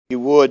You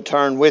would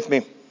turn with me,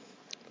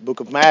 the book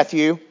of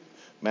Matthew,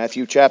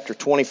 Matthew chapter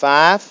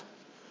 25.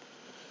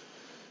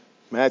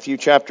 Matthew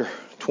chapter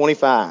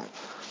 25.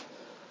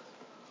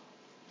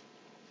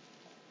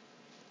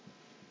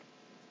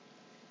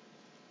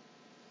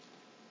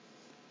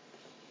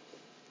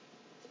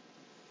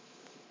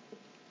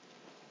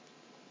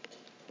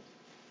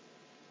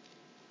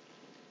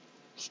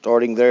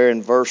 Starting there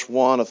in verse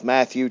 1 of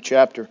Matthew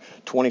chapter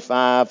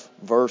 25,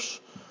 verse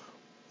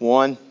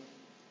 1.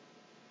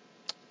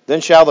 Then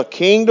shall the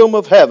kingdom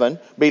of heaven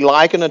be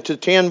likened unto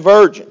 10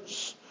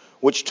 virgins,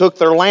 which took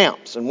their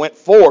lamps and went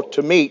forth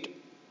to meet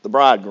the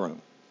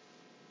bridegroom.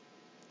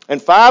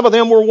 And 5 of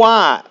them were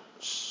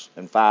wise,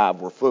 and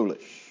 5 were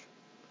foolish.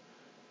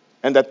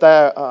 And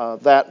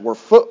that were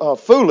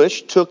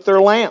foolish took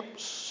their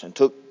lamps, and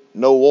took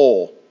no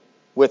oil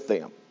with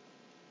them.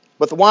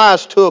 But the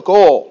wise took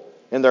oil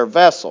in their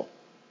vessel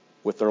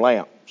with their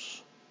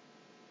lamps.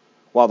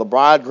 While the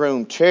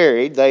bridegroom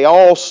tarried, they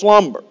all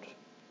slumbered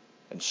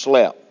and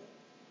slept.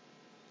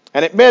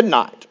 And at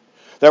midnight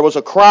there was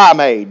a cry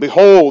made,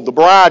 Behold, the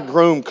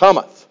bridegroom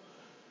cometh.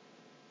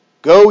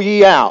 Go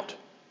ye out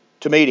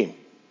to meet him.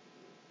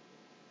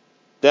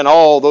 Then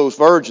all those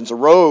virgins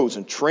arose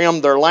and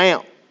trimmed their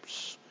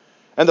lamps.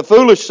 And the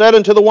foolish said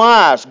unto the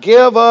wise,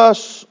 Give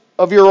us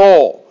of your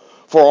oil,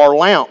 for our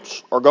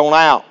lamps are gone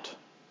out.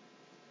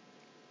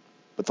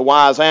 But the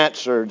wise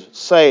answered,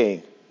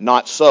 saying,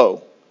 Not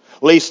so,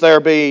 lest there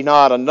be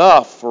not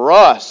enough for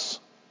us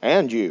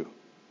and you.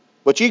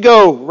 But ye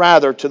go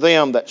rather to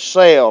them that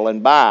sell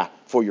and buy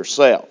for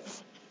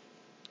yourself.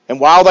 And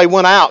while they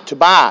went out to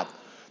buy,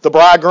 the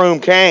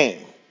bridegroom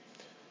came.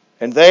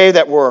 And they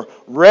that were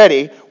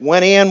ready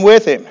went in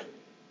with him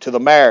to the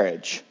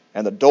marriage,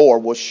 and the door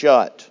was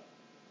shut.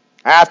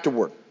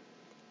 Afterward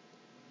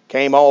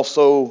came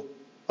also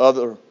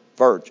other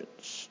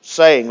virgins,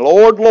 saying,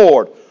 Lord,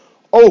 Lord,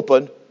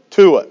 open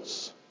to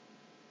us.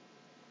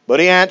 But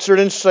he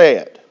answered and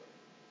said,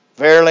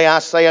 Verily I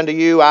say unto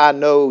you, I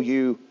know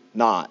you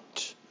not.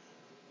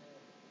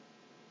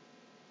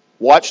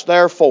 Watch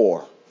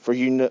therefore, for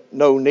you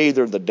know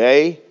neither the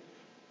day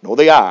nor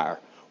the hour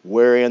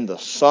wherein the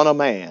Son of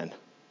Man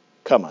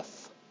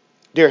cometh.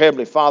 Dear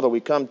Heavenly Father, we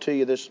come to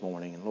you this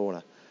morning, and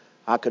Lord,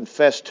 I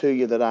confess to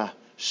you that I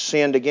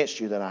sinned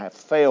against you, that I have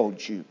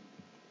failed you.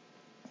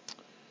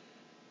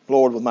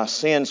 Lord, with my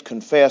sins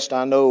confessed,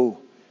 I know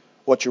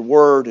what your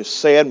word has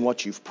said and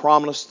what you've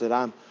promised, that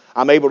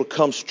I'm able to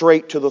come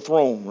straight to the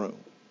throne room.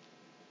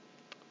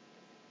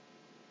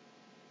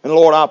 And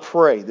Lord, I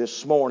pray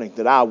this morning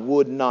that I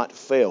would not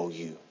fail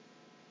you.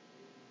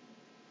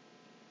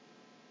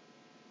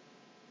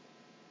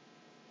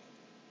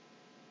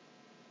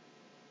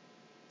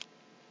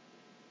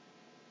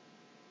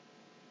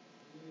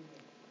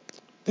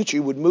 That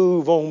you would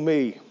move on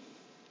me,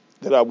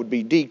 that I would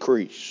be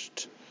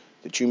decreased,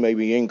 that you may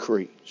be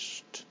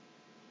increased.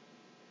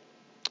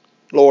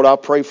 Lord, I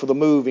pray for the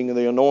moving and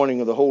the anointing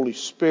of the Holy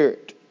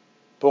Spirit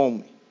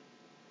upon me.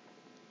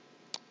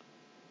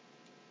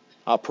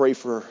 I pray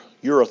for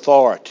your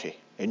authority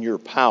and your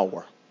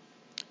power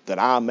that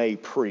I may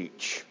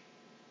preach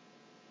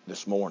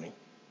this morning.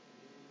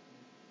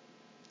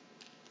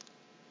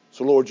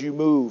 So Lord, you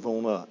move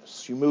on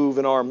us. You move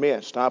in our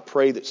midst. I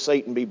pray that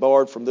Satan be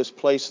barred from this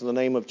place in the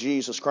name of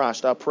Jesus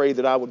Christ. I pray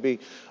that I would be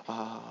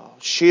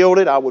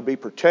shielded. I would be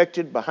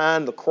protected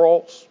behind the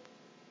cross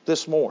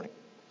this morning.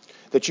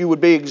 That you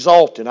would be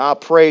exalted. I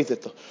pray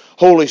that the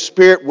Holy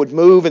Spirit would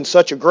move in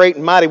such a great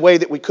and mighty way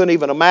that we couldn't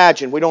even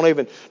imagine. We don't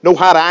even know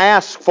how to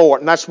ask for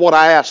it. And that's what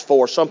I ask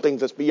for, something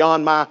that's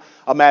beyond my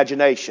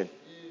imagination.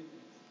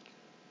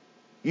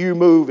 You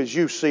move as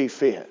you see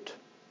fit.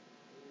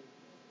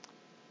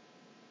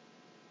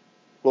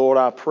 Lord,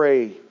 I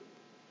pray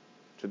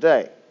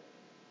today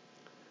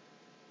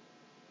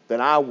that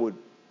I would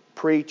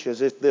preach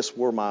as if this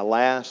were my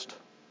last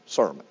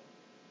sermon.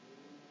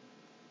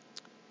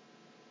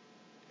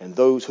 And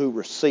those who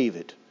receive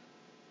it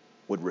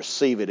would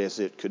receive it as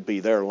it could be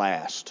their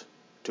last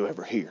to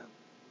ever hear.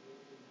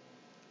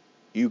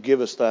 You give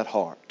us that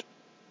heart.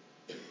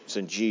 It's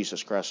in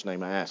Jesus Christ's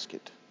name I ask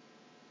it.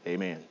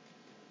 Amen.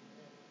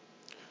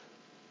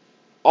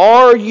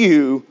 Are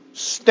you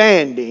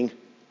standing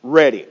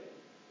ready?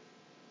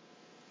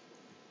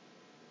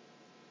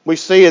 We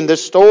see in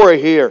this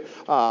story here,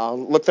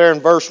 look there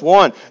in verse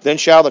 1, Then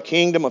shall the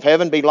kingdom of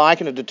heaven be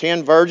likened unto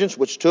 10 virgins,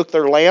 which took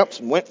their lamps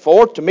and went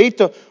forth to meet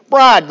the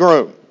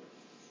bridegroom.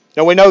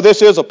 Now we know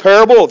this is a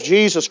parable of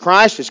Jesus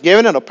Christ is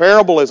given, and a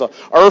parable is an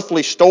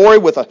earthly story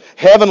with a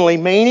heavenly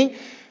meaning.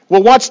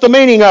 Well, what's the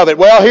meaning of it?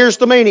 Well, here's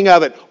the meaning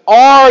of it.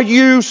 Are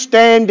you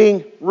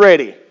standing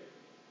ready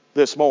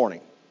this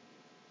morning?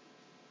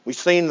 We've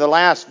seen the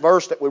last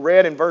verse that we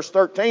read in verse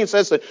 13. It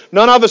says that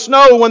none of us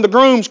know when the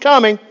groom's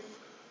coming.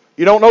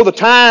 You don't know the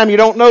time, you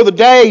don't know the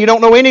day, you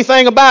don't know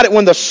anything about it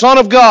when the Son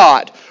of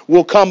God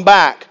will come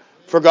back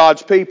for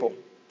God's people.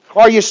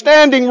 Are you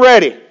standing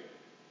ready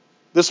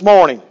this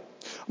morning?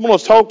 I'm going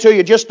to talk to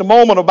you just a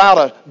moment about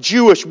a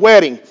Jewish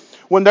wedding.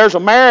 When there's a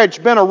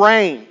marriage been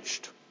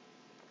arranged,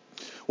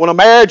 when a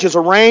marriage is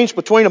arranged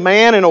between a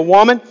man and a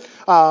woman,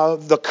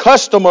 the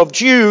custom of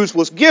Jews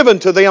was given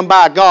to them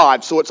by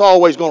God, so it's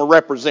always going to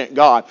represent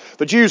God.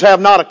 The Jews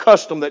have not a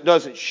custom that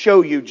doesn't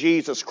show you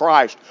Jesus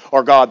Christ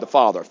or God the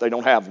Father if they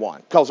don't have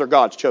one, because they're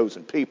God's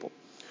chosen people.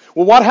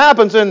 Well, what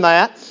happens in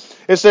that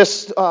is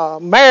this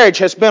marriage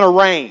has been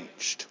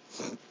arranged.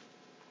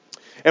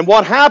 And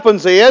what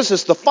happens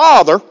is the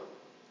father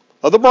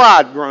of the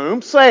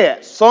bridegroom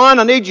says, son,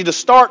 I need you to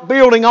start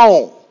building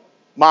on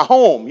my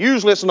home.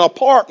 Usually it's an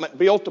apartment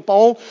built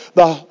upon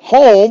the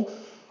home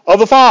of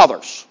the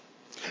fathers.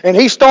 And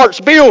he starts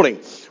building.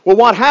 Well,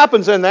 what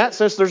happens in that,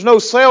 since there's no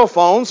cell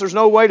phones, there's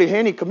no way to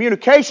any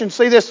communication,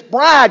 see, this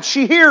bride,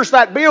 she hears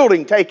that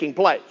building taking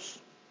place.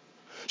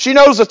 She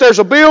knows that there's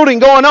a building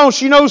going on.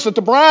 She knows that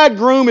the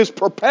bridegroom is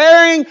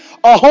preparing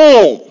a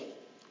home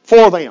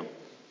for them.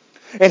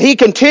 And he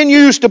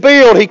continues to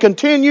build. He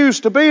continues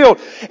to build.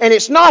 And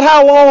it's not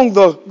how long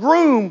the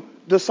groom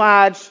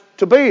decides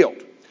to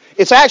build.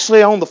 It's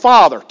actually on the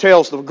father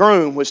tells the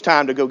groom it's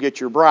time to go get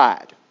your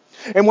bride.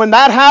 And when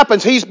that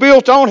happens, he's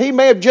built on. He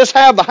may have just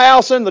have the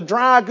house in the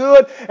dry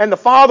good. And the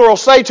father will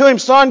say to him,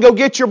 son, go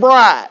get your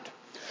bride.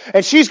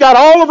 And she's got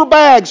all of her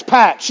bags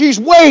packed. She's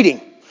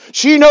waiting.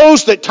 She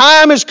knows that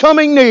time is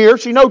coming near.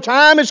 She knows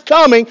time is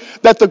coming,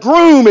 that the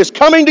groom is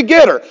coming to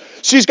get her.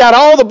 She's got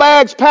all the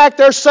bags packed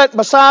there, set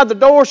beside the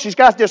door. She's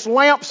got this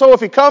lamp, so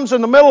if he comes in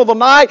the middle of the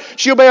night,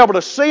 she'll be able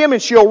to see him,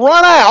 and she'll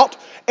run out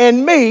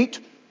and meet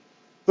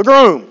the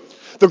groom.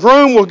 The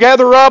groom will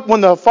gather up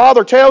when the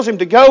father tells him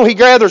to go. He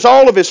gathers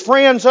all of his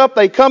friends up.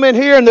 They come in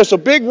here, and there's a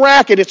big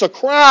racket. It's a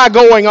cry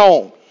going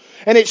on.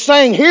 And it's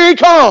saying, here he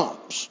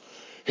comes.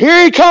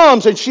 Here he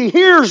comes. And she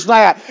hears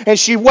that. And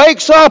she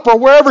wakes up, or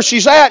wherever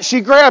she's at, she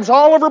grabs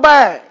all of her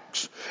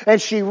bags.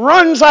 And she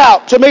runs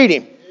out to meet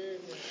him.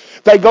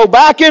 They go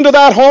back into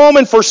that home,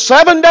 and for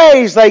 7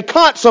 days they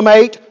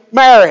consummate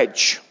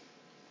marriage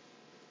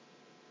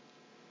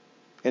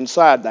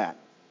inside that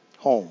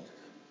home.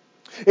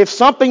 If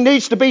something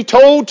needs to be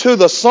told to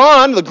the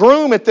son, the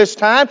groom at this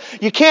time,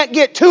 you can't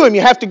get to him. You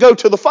have to go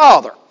to the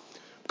father,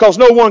 because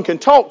no one can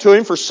talk to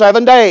him for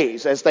 7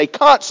 days as they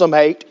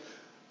consummate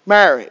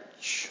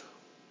marriage.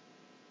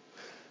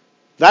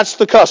 That's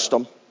the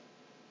custom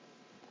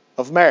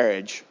of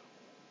marriage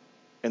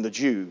in the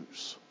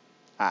Jews'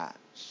 eyes.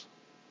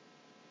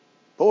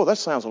 Boy, that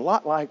sounds a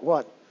lot like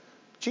what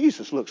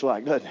Jesus looks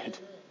like, doesn't it?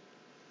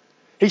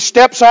 He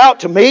steps out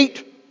to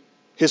meet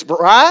his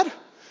bride.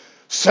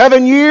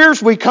 7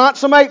 years we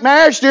consummate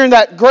marriage during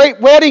that great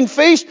wedding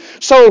feast.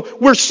 So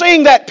we're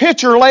seeing that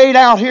picture laid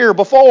out here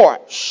before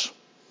us.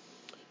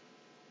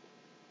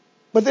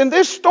 But in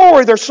this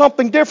story, there's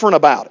something different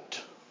about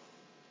it.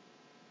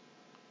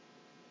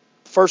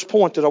 The first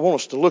point that I want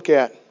us to look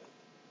at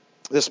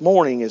this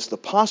morning is the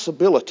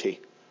possibility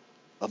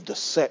of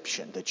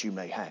deception that you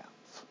may have.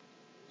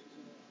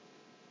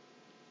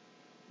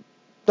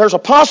 There's a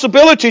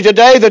possibility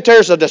today that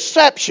there's a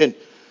deception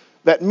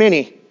that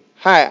many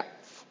have.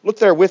 Look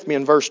there with me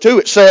in verse 2.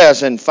 It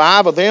says, and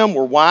 5 of them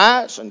were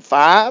wise, and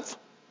 5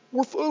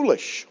 were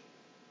foolish.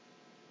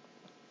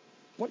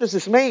 What does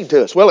this mean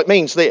to us? Well, it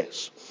means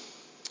this.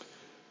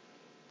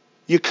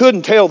 You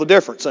couldn't tell the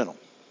difference in them.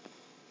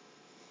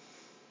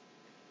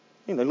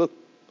 They look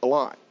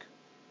alike.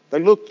 They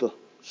look the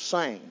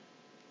same.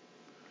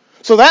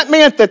 So that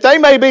meant that they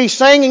may be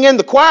singing in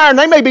the choir, and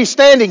they may be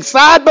standing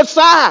side by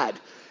side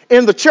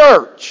in the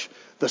church,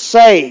 the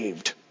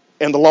saved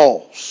and the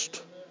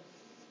lost.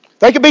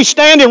 They could be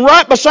standing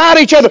right beside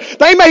each other.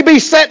 They may be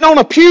sitting on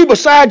a pew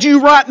beside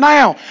you right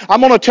now. I'm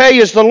going to tell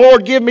you, as the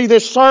Lord gave me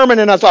this sermon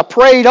and as I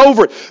prayed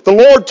over it, the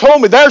Lord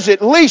told me there's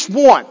at least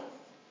one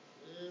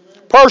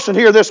person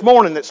here this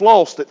morning that's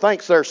lost that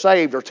thinks they're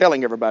saved or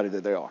telling everybody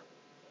that they are.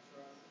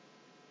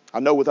 I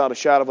know without a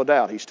shadow of a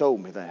doubt He's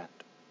told me that.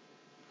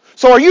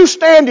 So are you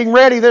standing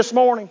ready this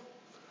morning?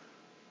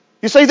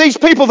 You see, these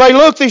people,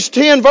 these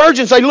 10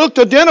 virgins, they looked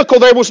identical.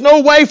 There was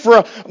no way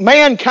for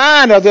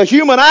mankind or the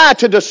human eye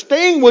to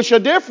distinguish a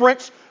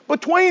difference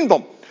between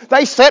them.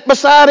 They sat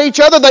beside each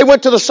other. They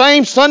went to the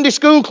same Sunday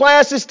school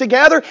classes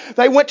together.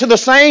 They went to the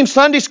same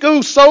Sunday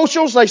school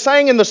socials. They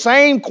sang in the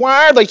same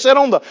choir. They sat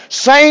on the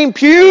same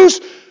pews.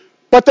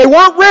 But they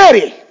weren't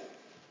ready.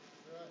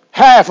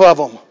 Half of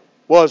them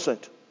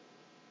wasn't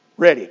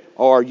ready.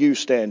 Or are you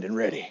standing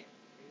ready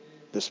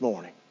this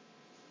morning?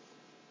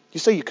 You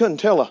see, you couldn't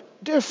tell a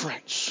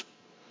difference.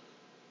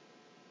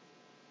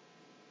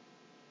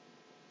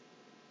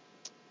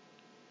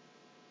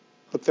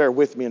 Look there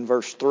with me in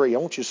verse 3. I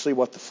want you to see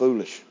what the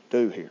foolish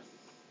do here.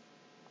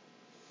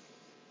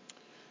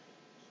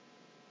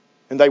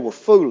 And they were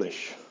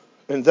foolish.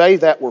 And they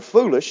that were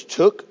foolish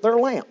took their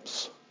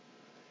lamps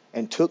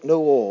and took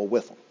no oil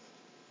with them.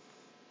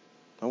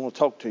 I want to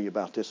talk to you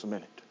about this a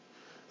minute.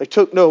 They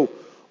took no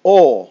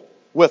oil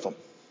with them.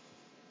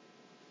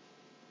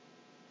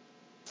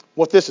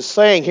 What this is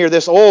saying here,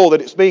 this oil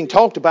that it's being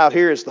talked about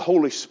here, is the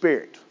Holy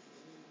Spirit.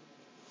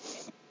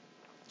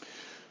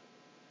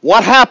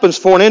 What happens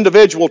for an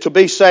individual to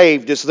be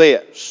saved is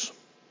this.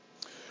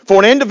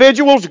 For an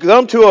individual to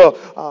come to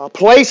a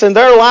place in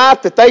their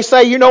life that they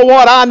say, you know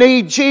what, I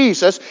need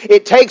Jesus,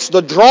 it takes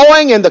the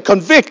drawing and the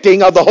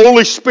convicting of the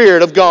Holy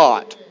Spirit of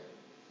God.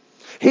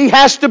 He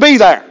has to be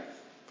there.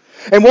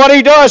 And what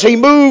He does, He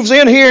moves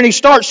in here and He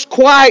starts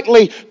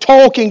quietly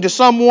talking to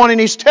someone and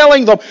He's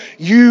telling them,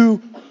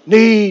 you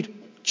need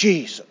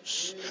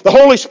Jesus. The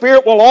Holy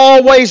Spirit will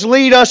always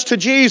lead us to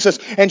Jesus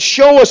and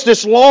show us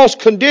this lost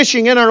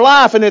condition in our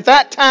life. And at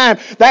that time,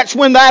 that's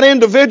when that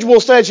individual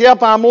says,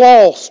 yep, I'm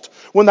lost.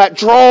 When that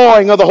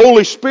drawing of the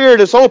Holy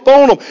Spirit is up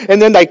on them.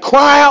 And then they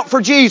cry out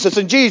for Jesus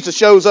and Jesus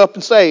shows up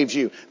and saves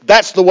you.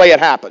 That's the way it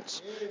happens.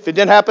 If it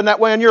didn't happen that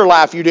way in your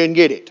life, you didn't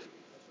get it.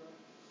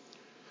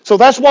 So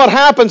that's what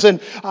happens.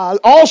 And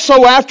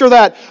also after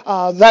that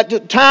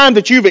time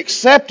that you've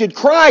accepted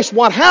Christ,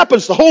 what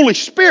happens? The Holy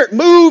Spirit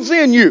moves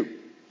in you.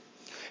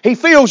 He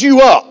fills you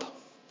up.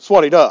 That's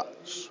what He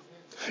does.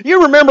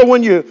 You remember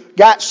when you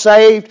got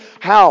saved,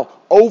 how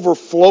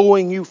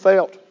overflowing you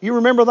felt? You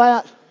remember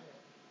that?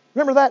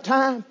 Remember that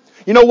time?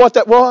 You know what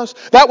that was?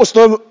 That was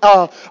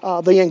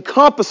the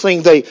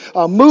encompassing,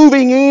 the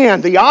moving in,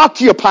 the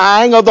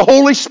occupying of the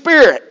Holy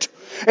Spirit.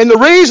 And the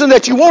reason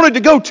that you wanted to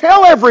go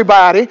tell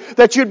everybody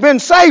that you'd been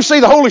saved,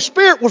 see, the Holy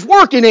Spirit was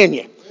working in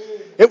you.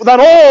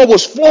 That oil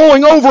was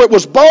flowing over. It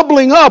was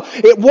bubbling up.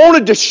 It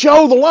wanted to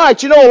show the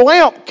light. You know, a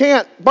lamp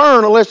can't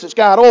burn unless it's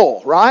got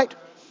oil, right?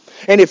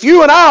 And if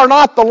you and I are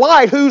not the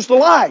light, who's the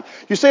light?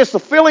 You see, it's the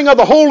filling of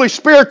the Holy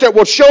Spirit that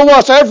will show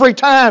us every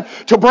time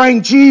to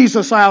bring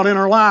Jesus out in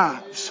our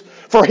lives.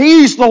 For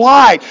He's the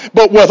light.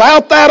 But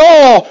without that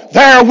oil,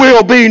 there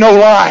will be no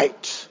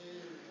light.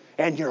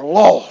 And you're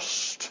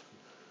lost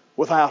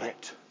without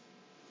it.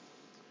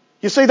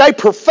 You see, they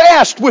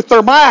professed with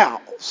their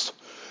mouths,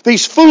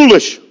 these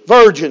foolish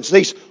virgins,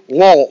 these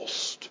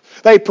lost.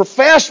 They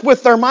professed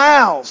with their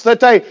mouths that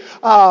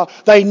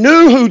they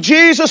knew who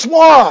Jesus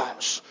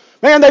was.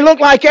 Man, they looked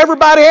like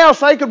everybody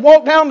else. They could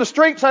walk down the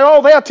street and say,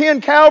 oh, they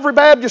attend Calvary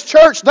Baptist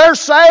Church. They're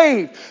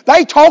saved.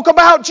 They talk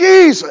about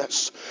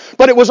Jesus.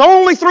 But it was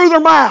only through their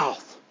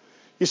mouth.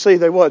 You see,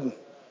 they wasn't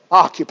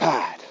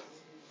occupied.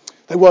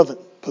 They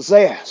wasn't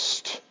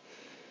possessed,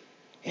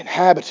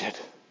 inhabited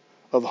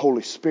of the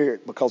Holy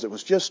Spirit, because it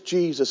was just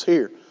Jesus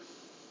here.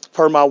 I've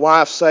heard my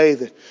wife say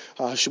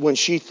that when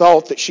she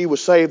thought that she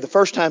was saved, the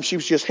first time she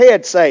was just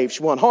head saved.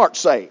 She wasn't heart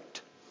saved.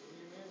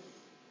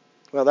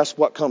 Well, that's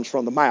what comes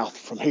from the mouth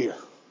from here.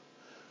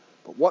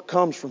 But what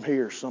comes from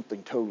here is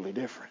something totally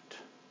different.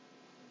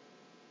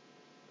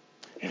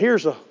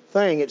 Here's a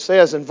thing. It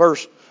says in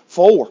verse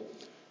 4,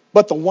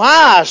 but the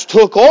wise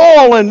took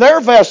oil in their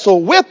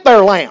vessel with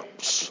their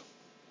lamps.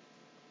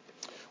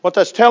 What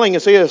that's telling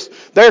us is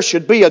there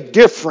should be a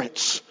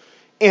difference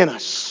in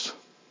us.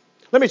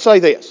 Let me say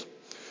this.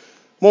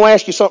 I'm going to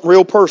ask you something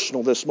real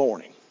personal this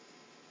morning.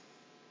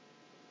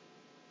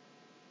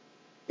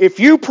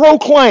 If you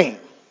proclaim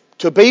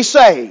to be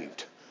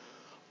saved,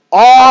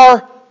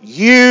 are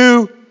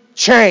you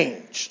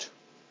changed?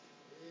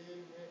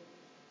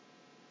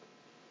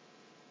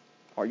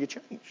 Are you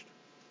changed?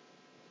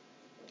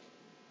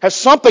 Has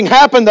something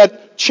happened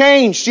that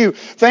changed you?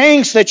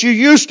 Things that you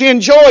used to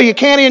enjoy, you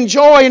can't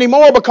enjoy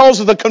anymore because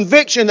of the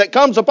conviction that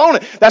comes upon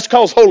it. That's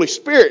because Holy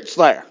Spirit's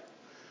there.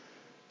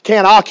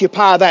 Can't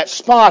occupy that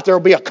spot. There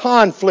will be a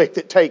conflict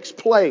that takes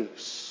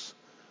place.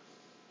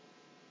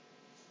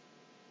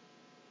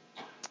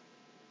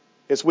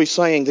 As we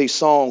sang these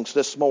songs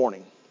this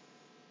morning.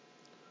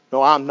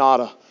 No, I'm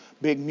not a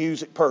big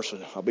music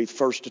person. I'll be the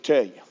first to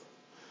tell you.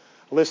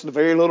 I listen to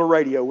very little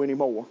radio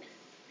anymore.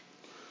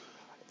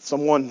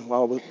 Someone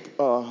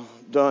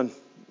done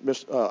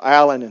Miss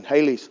Alan and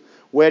Haley's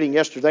wedding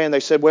yesterday, and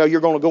they said, well,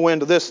 you're going to go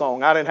into this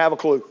song. I didn't have a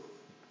clue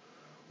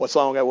what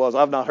song that was.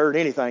 I've not heard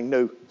anything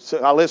new. So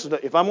if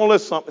I'm going to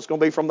listen to something, it's going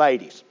to be from the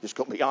 80s. Just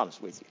going to be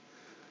honest with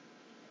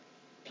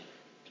you.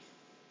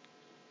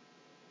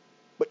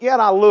 But yet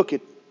I look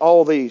at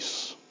all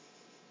these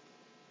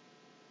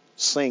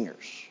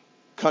singers,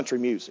 country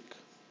music.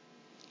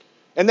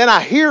 And then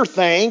I hear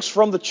things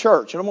from the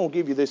church. And I'm going to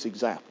give you this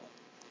example.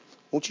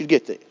 I want you to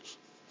get this.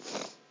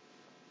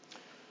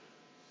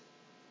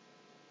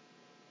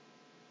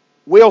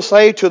 We'll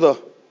say to the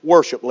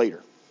worship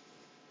leader,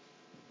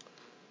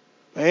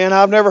 man,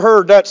 I've never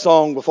heard that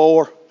song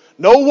before.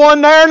 No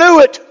one there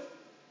knew it.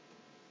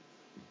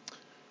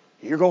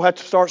 You're going to have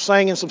to start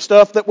singing some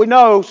stuff that we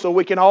know so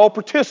we can all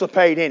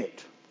participate in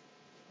it.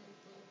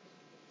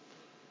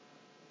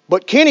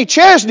 But Kenny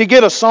Chesney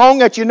get a song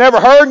that you never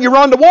heard and you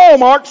run to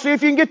Walmart to see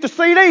if you can get the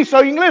CD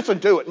so you can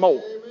listen to it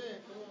more.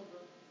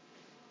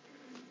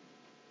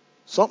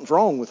 Something's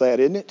wrong with that,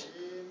 isn't it?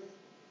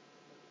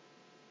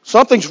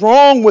 Something's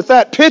wrong with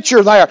that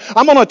picture there.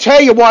 I'm going to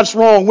tell you what's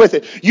wrong with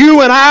it.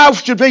 You and I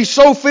should be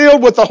so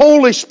filled with the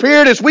Holy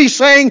Spirit as we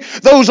sing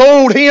those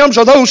old hymns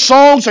or those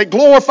songs that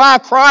glorify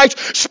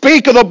Christ,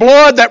 speak of the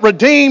blood that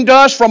redeemed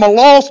us from a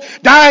lost,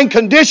 dying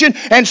condition,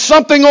 and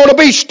something ought to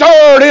be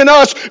stirred in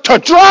us to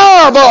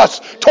drive us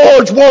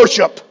towards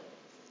worship.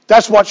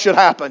 That's what should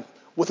happen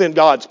within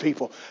God's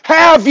people.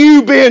 Have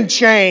you been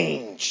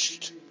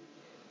changed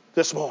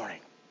this morning?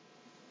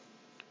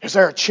 Is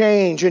there a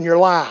change in your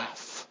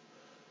life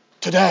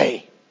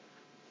today?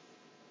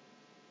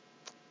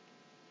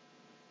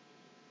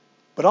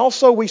 But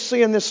also we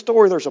see in this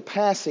story there's a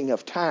passing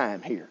of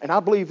time here. And I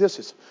believe this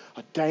is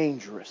a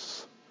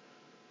dangerous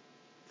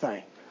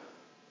thing.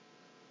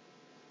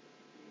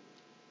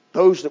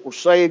 Those that were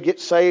saved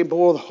get saved.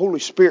 Boy, the Holy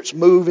Spirit's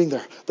moving.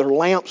 Their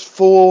lamp's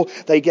full.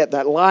 They get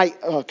that light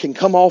can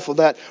come off of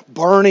that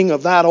burning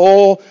of that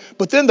oil.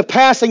 But then the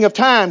passing of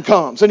time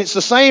comes. And it's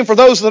the same for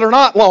those that are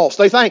not lost.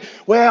 They think,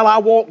 well, I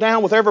walked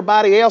down with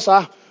everybody else.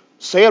 I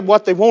said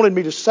what they wanted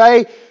me to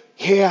say.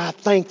 Yeah, I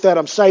think that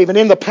I'm saved. And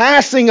in the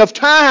passing of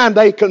time,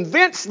 they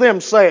convince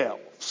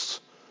themselves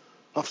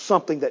of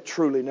something that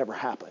truly never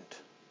happened.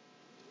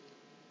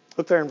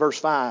 Look there in verse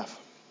 5.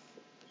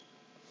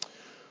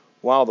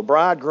 While the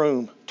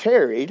bridegroom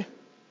tarried,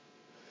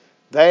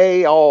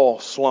 they all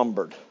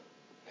slumbered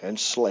and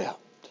slept.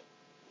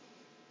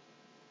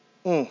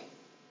 Now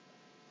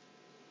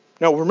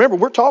remember,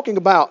 we're talking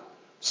about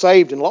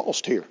saved and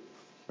lost here.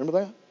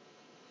 Remember that?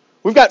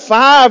 We've got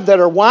 5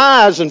 that are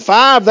wise and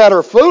 5 that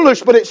are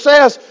foolish, but it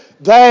says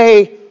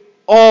they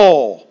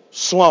all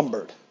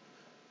slumbered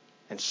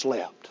and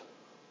slept.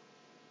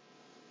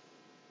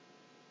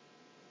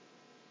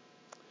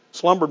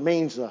 Slumbered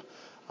means a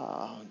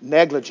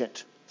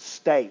negligent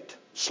state.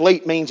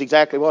 Sleep means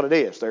exactly what it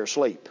is. They're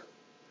asleep.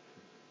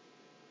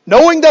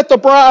 Knowing that the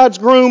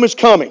bridegroom is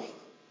coming,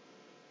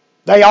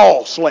 they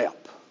all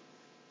slept.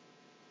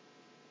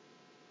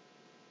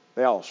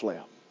 They all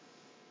slept.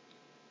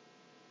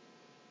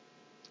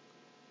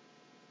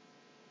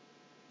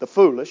 The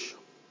foolish,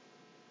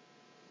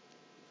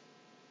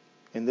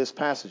 in this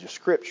passage of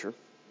Scripture,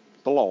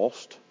 the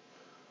lost,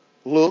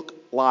 look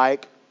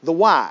like the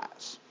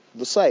wise,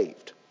 the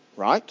saved.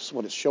 Right? That's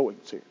what it's showing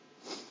us here.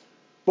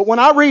 But when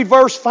I read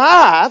verse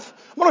 5,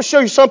 I'm going to show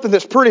you something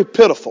that's pretty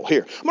pitiful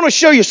here. I'm going to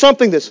show you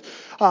something that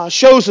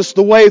shows us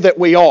the way that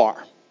we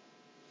are.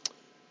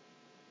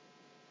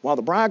 While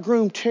the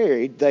bridegroom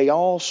tarried, they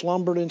all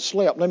slumbered and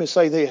slept. Let me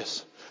say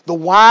this. The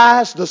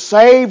wise, the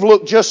saved,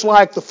 look just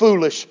like the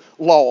foolish,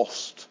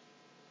 lost.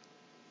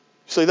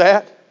 See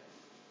that?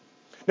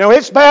 Now,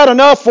 it's bad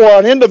enough for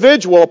an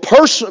individual, a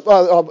person,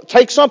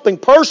 take something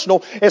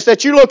personal, is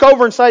that you look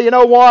over and say, you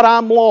know what,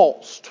 I'm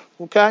lost.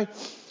 Okay?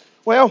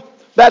 Well,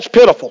 that's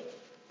pitiful.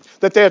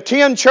 That they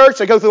attend church,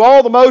 they go through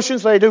all the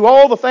motions, they do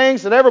all the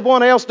things that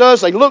everyone else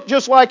does, they look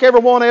just like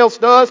everyone else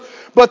does,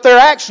 but they're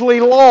actually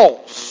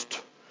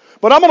lost.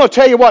 But I'm going to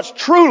tell you what's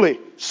truly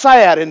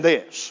sad in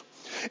this,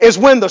 is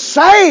when the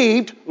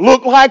saved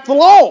look like the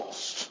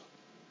lost.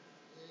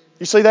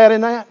 You see that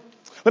in that?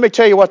 Let me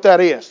tell you what that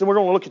is. Then we're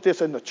going to look at this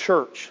in the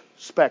church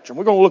spectrum.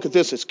 We're going to look at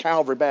this as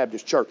Calvary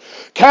Baptist Church.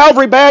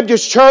 Calvary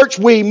Baptist Church,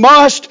 we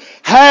must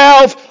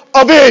have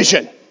a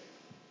vision.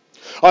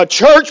 A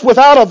church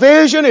without a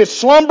vision is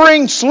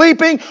slumbering,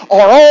 sleeping, or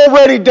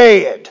already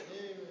dead.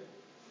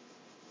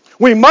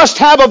 We must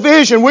have a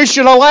vision. We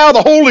should allow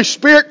the Holy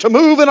Spirit to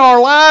move in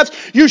our lives.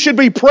 You should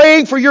be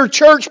praying for your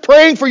church,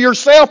 praying for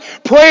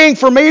yourself, praying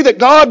for me that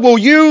God will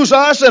use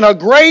us in a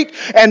great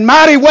and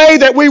mighty way,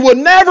 that we would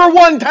never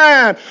one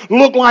time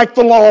look like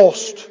the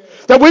lost.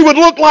 That we would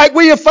look like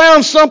we have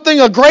found something,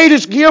 a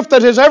greatest gift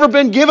that has ever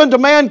been given to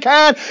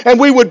mankind,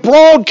 and we would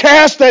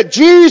broadcast that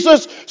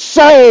Jesus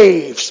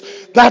saves.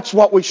 That's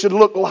what we should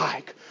look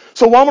like.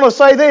 So I'm going to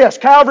say this,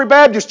 Calvary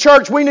Baptist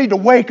Church, we need to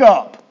wake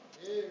up.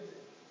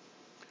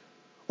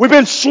 We've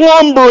been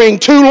slumbering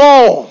too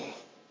long.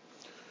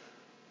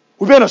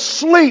 We've been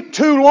asleep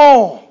too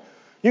long.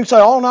 You can say,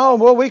 oh no,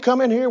 well, we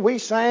come in here, we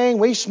sing,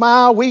 we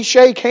smile, we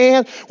shake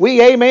hands, we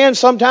amen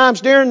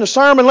sometimes during the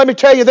sermon. Let me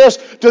tell you this,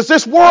 does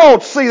this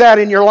world see that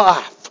in your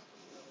life?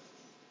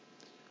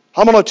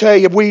 I'm going to tell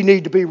you, we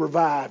need to be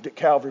revived at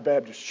Calvary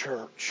Baptist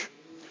Church.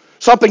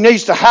 Something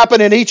needs to happen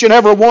in each and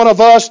every one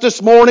of us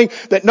this morning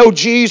that know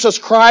Jesus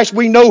Christ.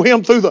 We know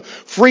Him through the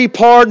free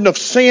pardon of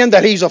sin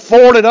that He's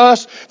afforded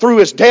us through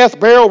His death,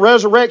 burial,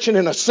 resurrection,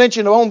 and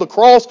ascension on the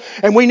cross.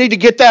 And we need to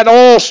get that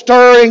all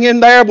stirring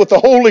in there with the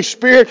Holy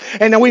Spirit.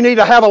 And then we need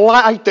to have a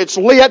light that's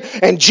lit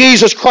and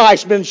Jesus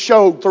Christ been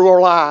showed through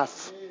our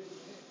life.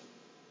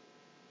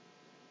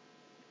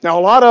 Now,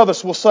 a lot of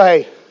us will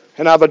say,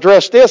 and I've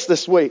addressed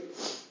this week,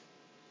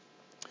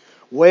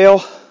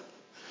 well,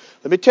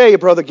 let me tell you,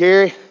 Brother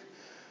Gary,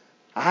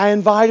 I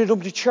invited them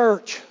to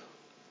church.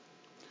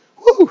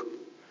 Woo!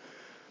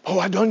 Oh,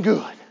 I done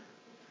good.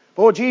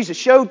 Boy, Jesus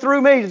showed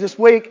through me this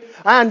week.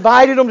 I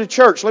invited them to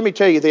church. Let me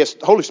tell you this.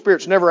 The Holy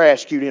Spirit's never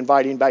asked you to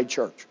invite anybody to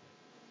church.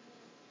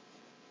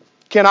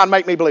 Cannot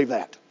make me believe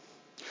that.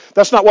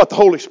 That's not what the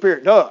Holy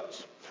Spirit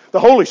does.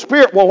 The Holy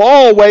Spirit will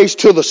always,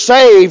 to the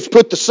saved,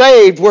 put the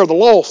saved where the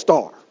lost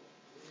are.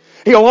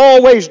 He'll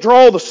always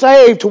draw the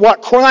saved to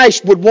what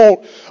Christ would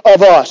want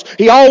of us.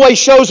 He always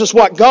shows us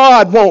what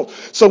God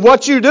wants. So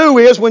what you do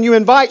is when you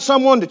invite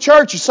someone to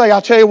church, you say,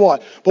 I'll tell you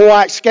what, boy,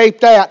 I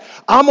escaped that.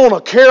 I'm going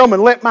to carry them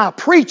and let my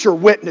preacher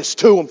witness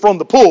to them from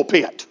the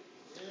pulpit.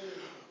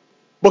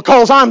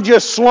 Because I'm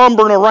just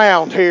slumbering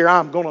around here,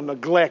 I'm going to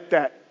neglect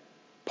that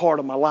part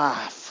of my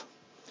life.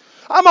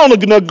 I'm going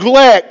to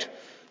neglect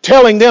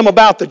telling them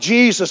about the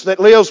Jesus that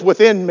lives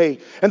within me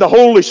and the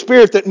Holy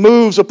Spirit that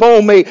moves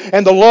upon me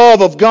and the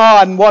love of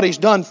God and what He's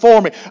done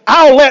for me.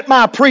 I'll let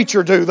my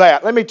preacher do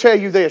that. Let me tell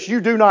you this. You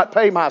do not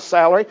pay my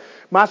salary.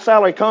 My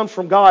salary comes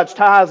from God's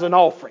tithes and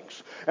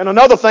offerings. And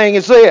another thing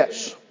is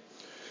this.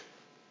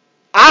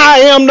 I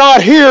am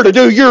not here to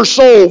do your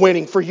soul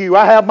winning for you.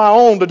 I have my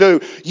own to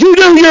do. You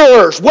do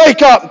yours.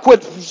 Wake up and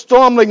quit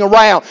stumbling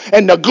around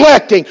and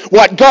neglecting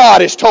what God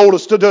has told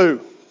us to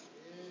do.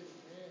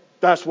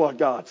 That's what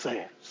God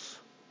says.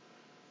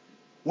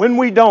 When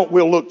we don't,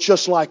 we'll look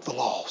just like the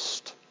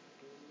lost.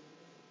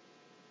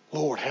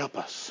 Lord, help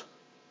us.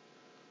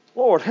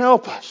 Lord,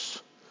 help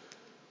us.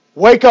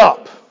 Wake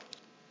up,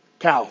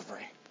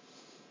 Calvary.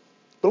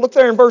 But look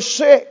there in verse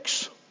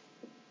 6.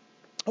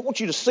 I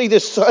want you to see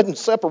this sudden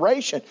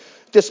separation,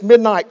 this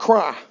midnight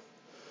cry.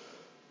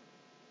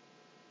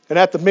 And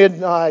at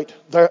midnight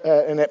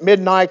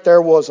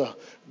there was a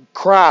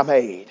cry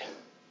made.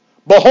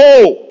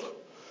 Behold,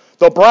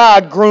 the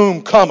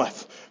bridegroom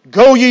cometh.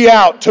 Go ye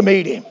out to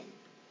meet him.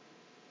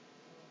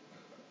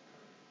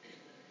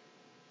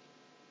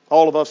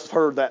 All of us have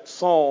heard that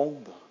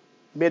song, the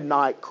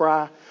midnight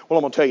cry. Well,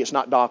 I'm going to tell you it's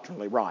not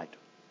doctrinally right.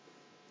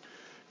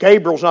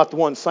 Gabriel's not the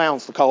one that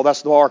sounds the call.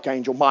 That's the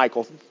archangel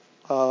Michael.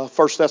 1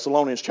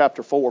 Thessalonians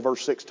chapter 4,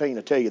 verse 16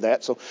 will tell you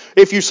that. So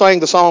if you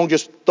sang the song,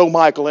 just throw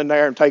Michael in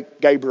there and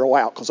take Gabriel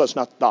out, because that's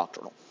not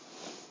doctrinal.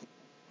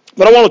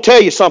 But I want to tell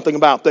you something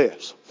about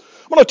this.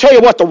 I'm going to tell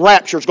you what the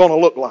rapture is going to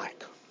look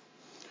like.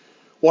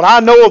 What I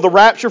know of the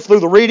rapture through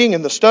the reading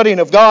and the studying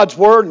of God's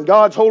Word and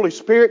God's Holy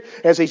Spirit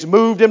as He's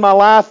moved in my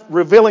life,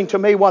 revealing to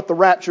me what the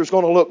rapture is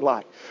going to look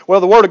like.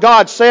 Well, the Word of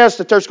God says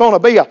that there's going to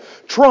be a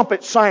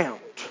trumpet sound.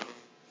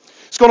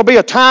 It's going to be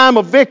a time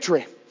of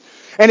victory.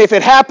 And if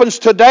it happens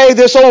today,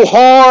 this old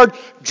hard,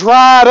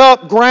 dried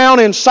up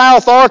ground in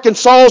South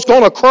Arkansas is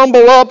going to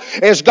crumble up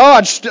as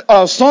God's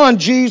Son,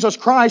 Jesus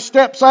Christ,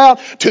 steps out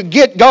to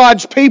get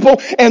God's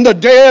people. And the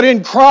dead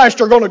in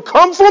Christ are going to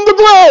come from the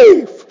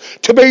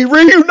grave to be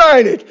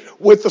reunited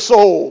with the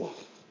soul.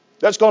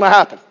 That's going to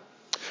happen.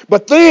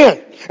 But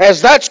then,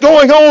 as that's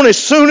going on,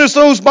 as soon as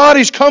those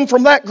bodies come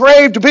from that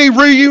grave to be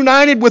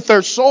reunited with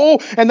their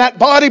soul and that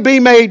body be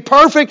made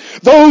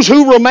perfect, those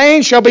who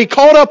remain shall be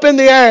caught up in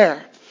the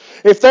air.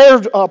 If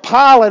there's a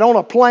pilot on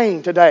a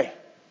plane today,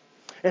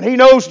 and he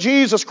knows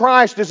Jesus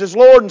Christ is his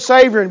Lord and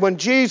Savior, and when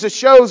Jesus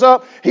shows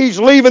up, he's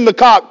leaving the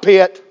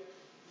cockpit,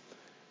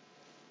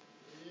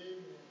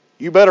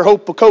 you better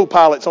hope the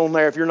co-pilot's on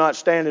there if you're not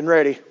standing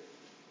ready.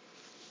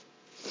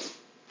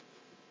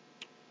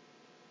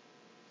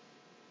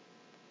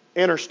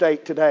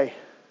 Interstate today.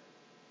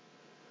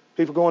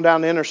 People going down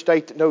the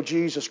interstate that know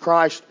Jesus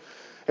Christ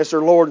as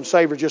their Lord and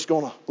Savior just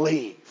going to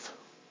leave.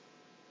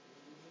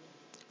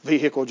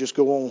 Vehicle just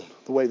go on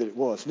the way that it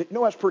was. You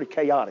know, that's pretty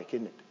chaotic,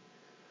 isn't it?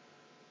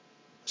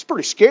 It's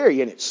pretty scary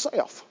in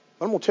itself.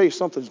 I'm going to tell you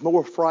something that's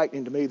more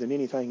frightening to me than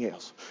anything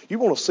else. You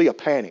want to see a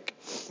panic.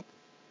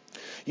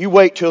 You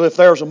wait till if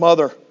there's a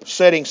mother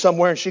sitting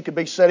somewhere and she could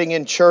be sitting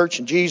in church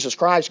and Jesus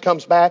Christ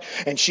comes back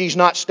and she's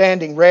not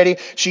standing ready.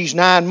 She's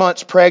 9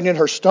 months pregnant.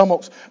 Her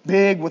stomach's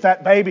big with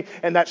that baby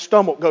and that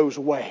stomach goes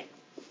away.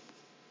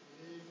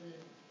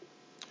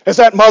 As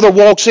that mother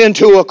walks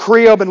into a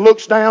crib and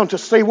looks down to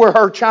see where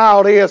her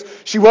child is,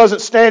 she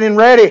wasn't standing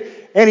ready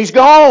and he's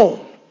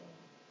gone.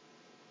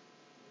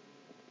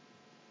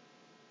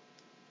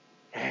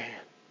 Man.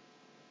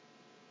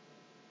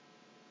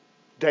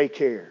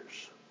 Daycares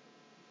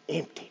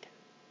emptied.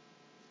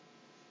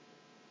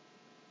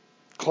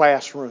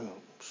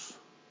 Classrooms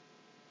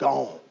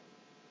gone.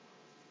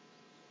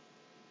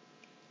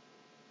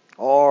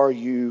 Are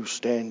you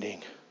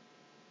standing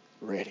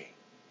ready?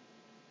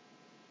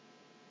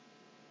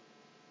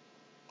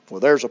 Well,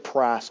 there's a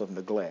price of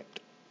neglect.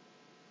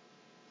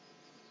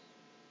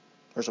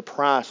 There's a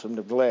price of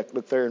neglect.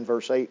 Look there in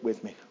verse 8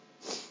 with me.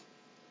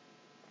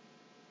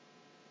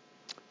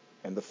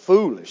 And the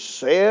foolish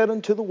said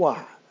unto the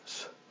wise,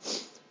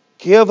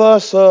 give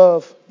us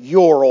of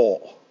your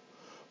oil,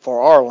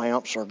 for our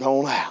lamps are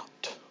gone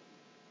out.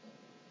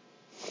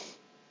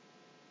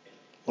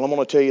 Well, I'm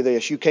going to tell you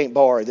this. You can't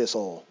borrow this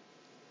oil.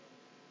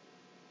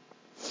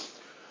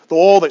 The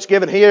oil that's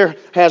given here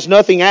has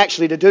nothing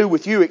actually to do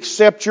with you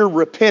except your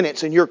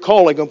repentance and your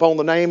calling upon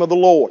the name of the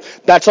Lord.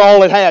 That's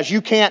all it has.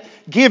 You can't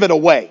give it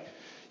away.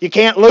 You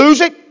can't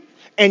lose it,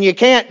 and you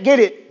can't get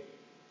it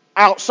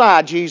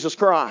outside Jesus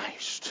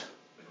Christ.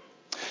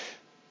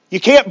 You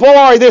can't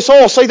borrow this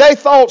oil. See, they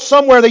thought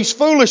somewhere, these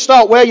foolish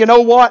thought, well, you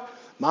know what?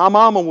 My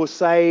mama was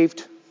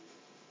saved,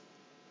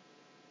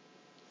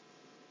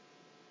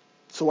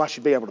 so I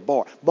should be able to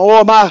borrow it.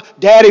 Boy, my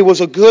daddy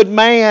was a good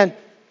man.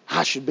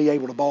 I should be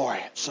able to borrow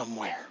it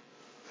somewhere.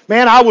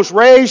 Man, I was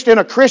raised in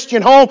a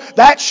Christian home.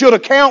 That should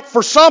account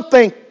for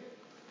something.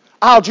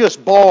 I'll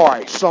just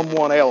borrow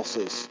someone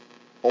else's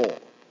oil.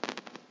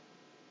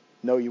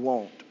 No, you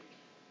won't.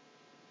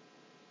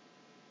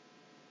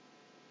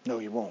 No,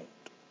 you won't.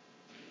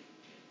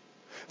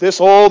 This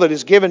oil that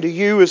is given to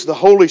you is the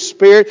Holy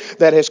Spirit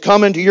that has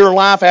come into your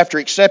life after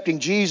accepting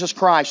Jesus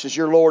Christ as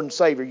your Lord and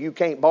Savior. You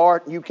can't borrow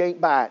it, and you can't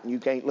buy it, and you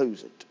can't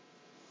lose it.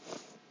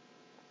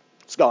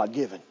 It's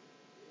God-given.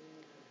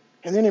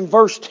 And then in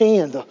verse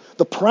 10,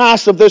 the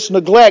price of this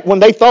neglect, when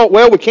they thought,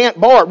 well, we can't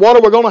borrow it, what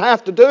are we going to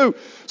have to do?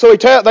 So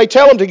they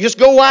tell them to just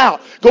go out,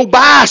 go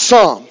buy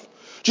some.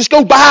 Just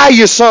go buy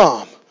you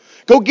some.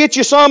 Go get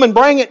you some and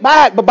bring it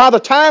back. But by the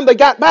time they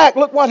got back,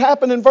 look what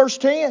happened in verse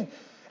 10.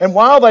 And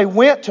while they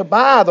went to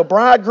buy, the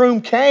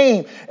bridegroom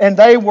came, and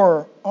they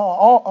were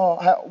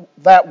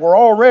that were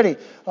already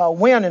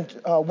went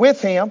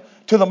with him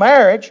to the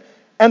marriage,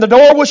 and the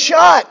door was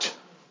shut.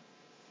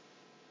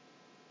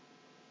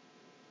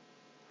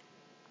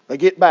 They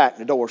get back,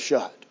 the door's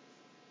shut.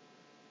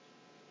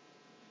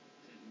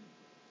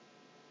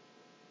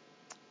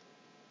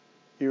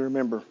 You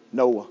remember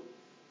Noah,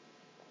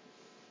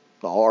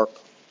 the ark.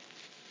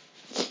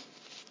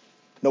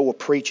 Noah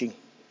preaching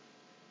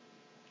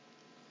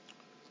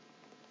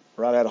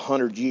right at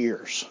 100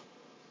 years.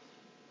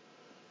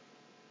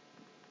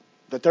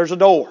 That there's a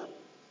door.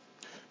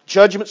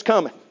 Judgment's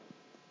coming.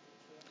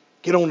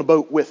 Get on the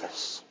boat with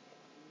us.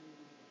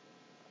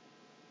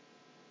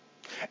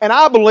 And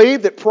I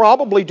believe that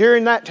probably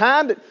during that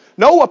time that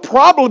Noah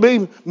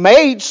probably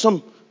made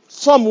some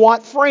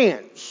somewhat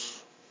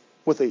friends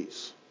with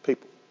these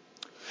people.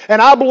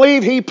 And I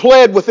believe he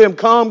pled with them,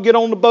 come get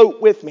on the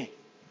boat with me.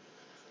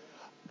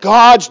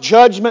 God's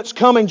judgment's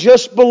coming.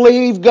 Just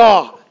believe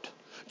God.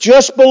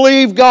 Just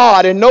believe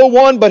God. And no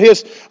one but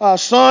his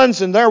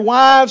sons and their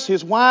wives,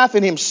 his wife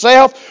and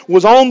himself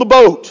was on the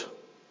boat.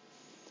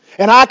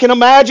 And I can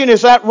imagine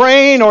as that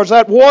rain or as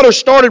that water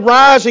started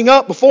rising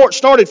up before it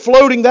started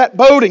floating that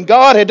boat, and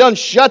God had done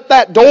shut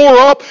that door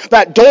up.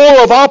 That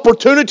door of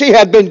opportunity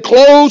had been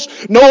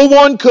closed. No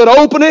one could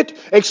open it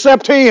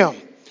except Him.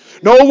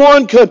 No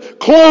one could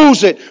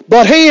close it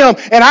but Him.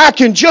 And I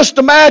can just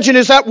imagine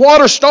as that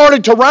water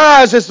started to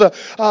rise, as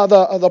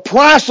the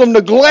price of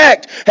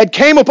neglect had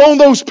came upon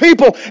those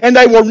people, and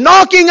they were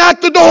knocking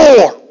at the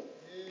door.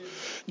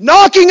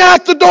 Knocking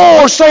at the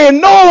door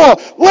saying, Noah,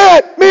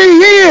 let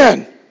me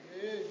in.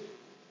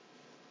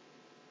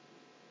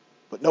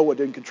 But Noah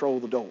didn't control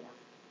the door.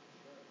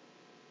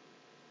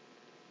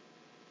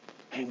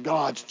 And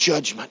God's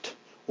judgment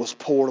was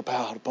poured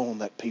out upon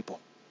that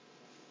people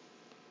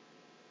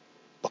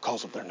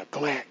because of their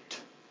neglect.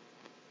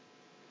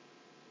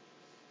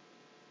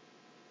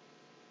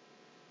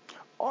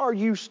 Are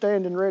you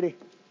standing ready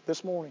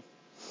this morning?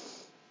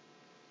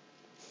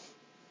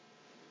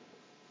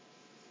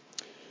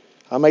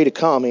 I made a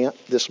comment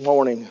this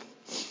morning,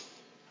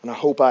 and I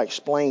hope I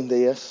explained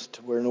this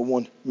to where no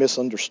one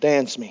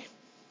misunderstands me.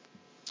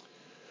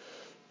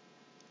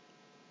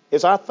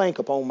 As I think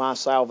upon my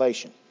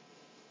salvation,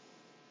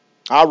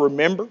 I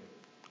remember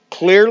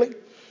clearly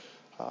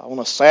on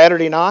a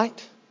Saturday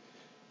night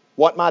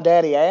what my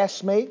daddy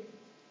asked me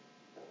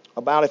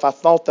about if I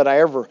thought that I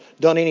ever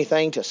done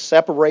anything to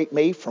separate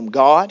me from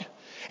God.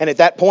 And at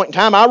that point in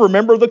time, I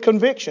remember the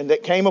conviction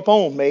that came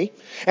upon me.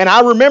 And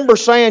I remember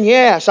saying,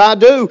 yes, I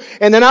do.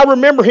 And then I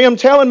remember him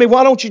telling me,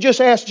 why don't you just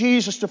ask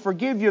Jesus to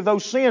forgive you of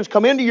those sins,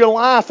 come into your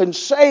life and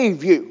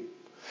save you.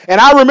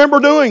 And I remember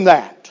doing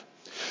that.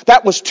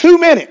 That was 2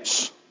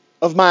 minutes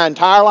of my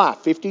entire life,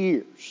 50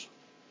 years.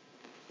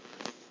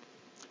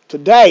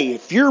 Today,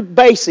 if you're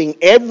basing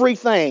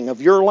everything of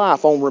your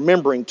life on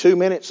remembering 2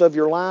 minutes of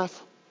your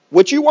life,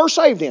 which you were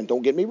saved in,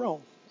 don't get me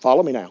wrong.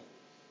 Follow me now.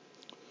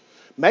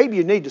 Maybe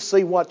you need to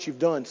see what you've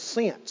done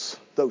since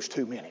those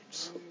 2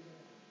 minutes.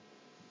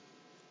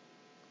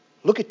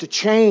 Look at the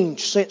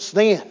change since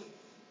then.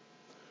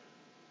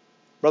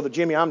 Brother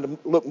Jimmy, I'm to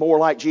look more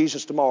like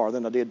Jesus tomorrow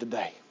than I did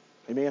today.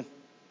 Amen.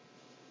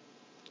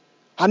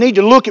 I need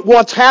to look at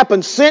what's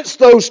happened since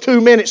those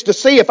 2 minutes to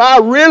see if I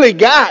really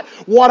got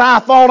what I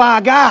thought I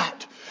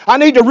got. I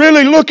need to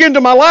really look into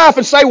my life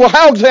and say, well,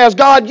 how has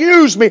God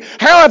used me?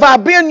 How have I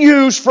been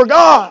used for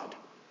God?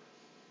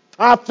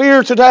 I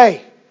fear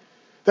today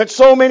that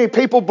so many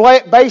people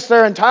base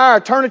their entire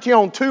eternity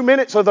on 2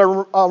 minutes of their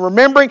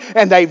remembering,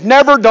 and they've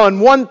never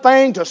done one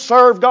thing to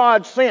serve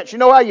God since. You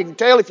know how you can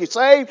tell if you're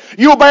saved?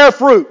 You'll bear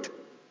fruit.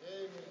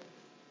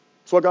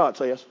 That's what God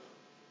says.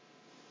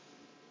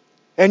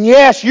 And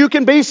yes, you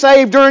can be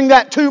saved during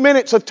that 2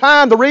 minutes of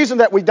time. The reason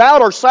that we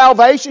doubt our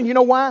salvation, you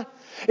know why?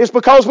 It's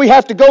because we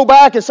have to go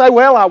back and say,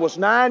 well, I was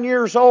 9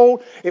 years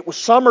old. It was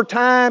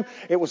summertime.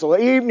 It was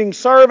an evening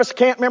service. I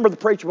can't remember the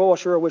preacher. Oh, I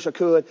sure wish I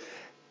could.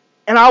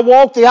 And I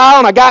walked the aisle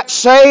and I got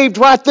saved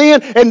right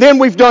then. And then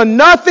we've done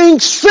nothing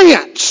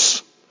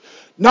since.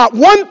 Not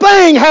one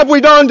thing have we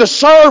done to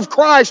serve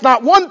Christ.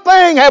 Not one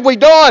thing have we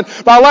done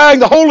by allowing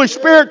the Holy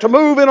Spirit to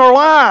move in our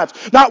lives.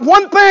 Not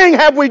one thing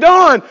have we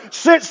done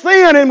since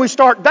then, and we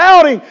start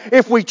doubting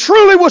if we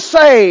truly was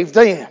saved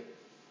then.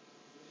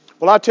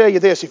 Well, I tell you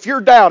this, if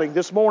you're doubting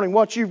this morning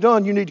what you've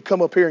done, you need to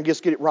come up here and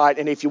just get it right.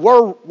 And if you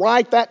were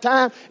right that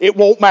time, it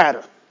won't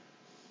matter.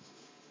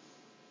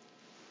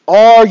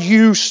 Are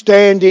you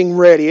standing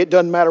ready? It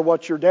doesn't matter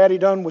what your daddy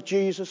done with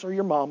Jesus or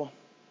your mama.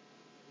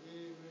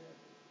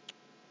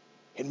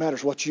 It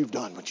matters what you've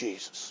done with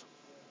Jesus.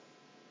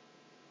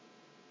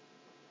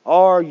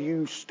 Are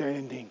you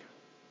standing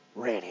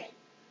ready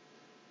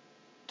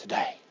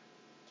today?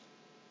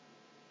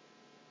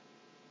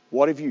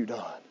 What have you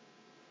done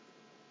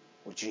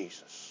with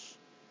Jesus?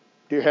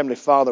 Dear Heavenly Father,